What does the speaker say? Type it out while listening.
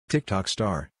TikTok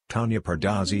star, Tanya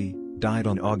Pardazzi, died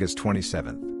on August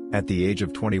 27, at the age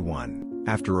of 21,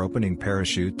 after opening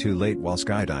parachute too late while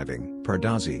skydiving.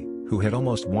 Pardazzi, who had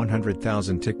almost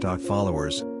 100,000 TikTok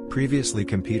followers, previously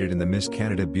competed in the Miss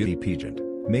Canada beauty pageant,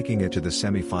 making it to the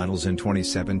semi-finals in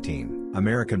 2017.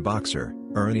 American boxer,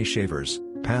 Earnie Shavers,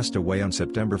 passed away on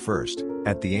September 1,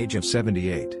 at the age of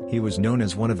 78. He was known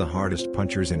as one of the hardest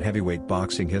punchers in heavyweight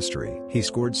boxing history. He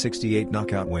scored 68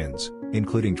 knockout wins,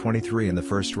 including 23 in the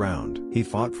first round. He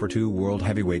fought for 2 World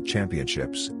Heavyweight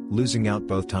Championships, losing out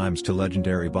both times to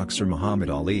legendary boxer Muhammad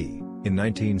Ali in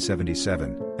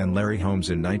 1977, and Larry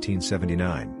Holmes in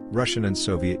 1979. Russian and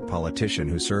Soviet politician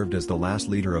who served as the last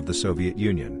leader of the Soviet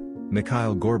Union,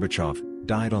 Mikhail Gorbachev,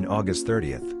 died on August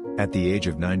 30, at the age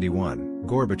of 91.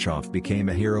 Gorbachev became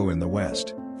a hero in the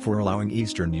West, for allowing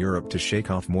Eastern Europe to shake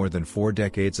off more than 4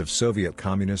 decades of Soviet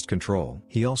communist control.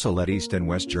 He also led East and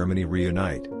West Germany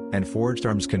reunite, and forged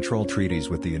arms control treaties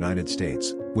with the United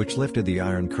States, which lifted the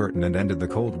Iron Curtain and ended the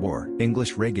Cold War.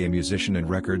 English reggae musician and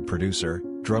record producer,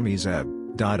 Drummy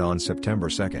Zeb, died on September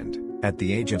 2, at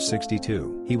the age of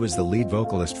 62. He was the lead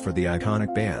vocalist for the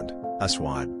iconic band,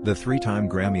 Aswad. The 3-time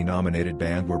Grammy-nominated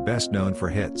band were best known for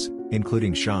hits,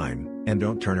 including Shine, and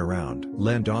Don't Turn Around.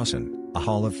 Len Dawson, a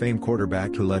Hall of Fame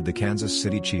quarterback who led the Kansas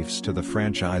City Chiefs to the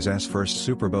franchise's first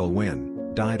Super Bowl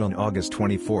win, died on August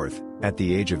 24, at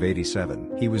the age of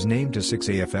 87. He was named to 6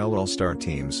 AFL All-Star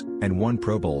teams, and 1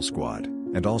 Pro Bowl squad,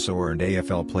 and also earned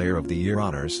AFL Player of the Year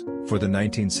honors, for the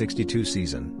 1962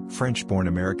 season. French-born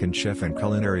American chef and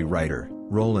culinary writer,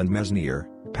 Roland Mesnier,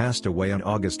 passed away on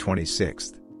August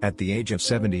 26, at the age of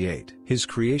 78. His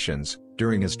creations,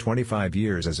 during his 25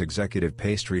 years as executive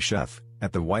pastry chef,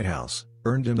 at the White House,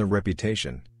 earned him the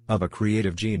reputation of a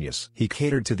creative genius. He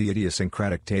catered to the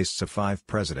idiosyncratic tastes of 5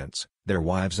 presidents, their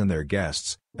wives and their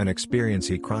guests, an experience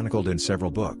he chronicled in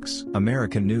several books.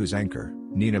 American news anchor,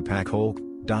 Nina Pack-Holk,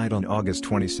 died on August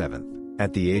 27,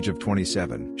 at the age of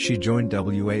 27. She joined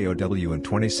WAOW in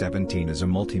 2017 as a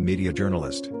multimedia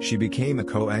journalist. She became a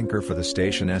co-anchor for the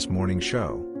station's morning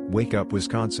show, Wake Up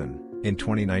Wisconsin, in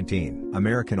 2019.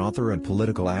 American author and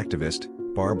political activist,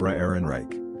 Barbara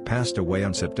Ehrenreich, passed away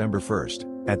on September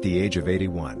 1, at the age of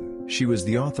 81. She was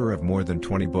the author of more than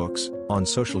 20 books, on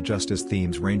social justice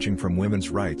themes ranging from women's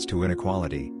rights to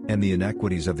inequality, and the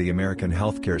inequities of the American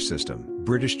healthcare system.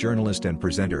 British journalist and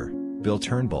presenter, Bill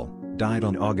Turnbull, died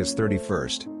on August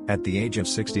 31, at the age of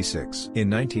 66. In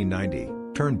 1990,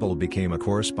 Turnbull became a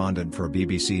correspondent for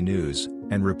BBC News,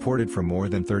 and reported from more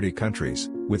than 30 countries,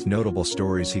 with notable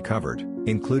stories he covered,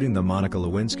 including the Monica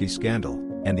Lewinsky scandal,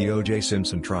 and the O.J.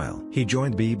 Simpson trial. He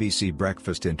joined BBC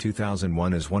Breakfast in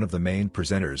 2001 as one of the main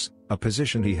presenters, a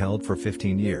position he held for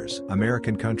 15 years.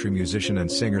 American country musician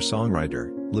and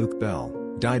singer-songwriter, Luke Bell,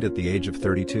 died at the age of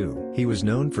 32. He was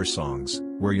known for songs,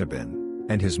 Where Ya Been,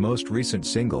 and his most recent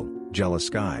single, Jealous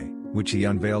Guy, which he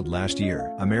unveiled last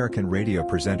year. American radio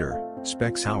presenter,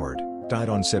 Specs Howard, died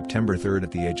on September 3 at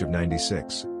the age of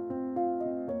 96.